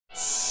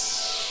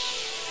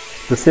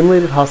The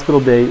Simulated Hospital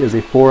Day is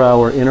a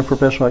 4-hour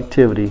interprofessional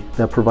activity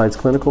that provides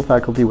clinical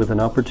faculty with an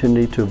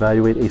opportunity to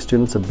evaluate a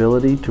student's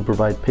ability to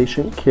provide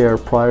patient care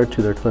prior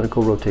to their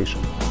clinical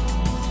rotation.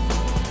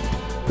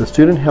 The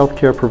student health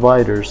care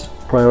providers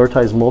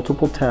prioritize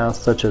multiple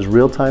tasks such as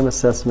real-time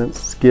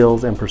assessments,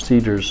 skills, and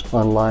procedures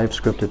on live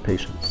scripted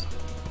patients.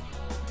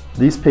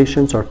 These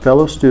patients are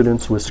fellow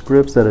students with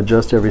scripts that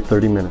adjust every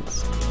 30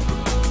 minutes.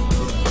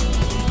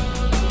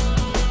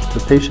 The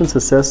patients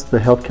assess the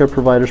healthcare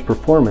provider's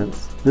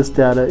performance. This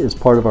data is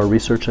part of our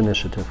research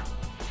initiative.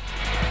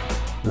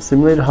 The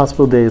Simulated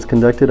Hospital Day is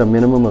conducted a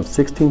minimum of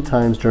 16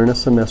 times during a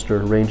semester,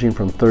 ranging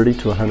from 30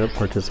 to 100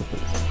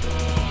 participants.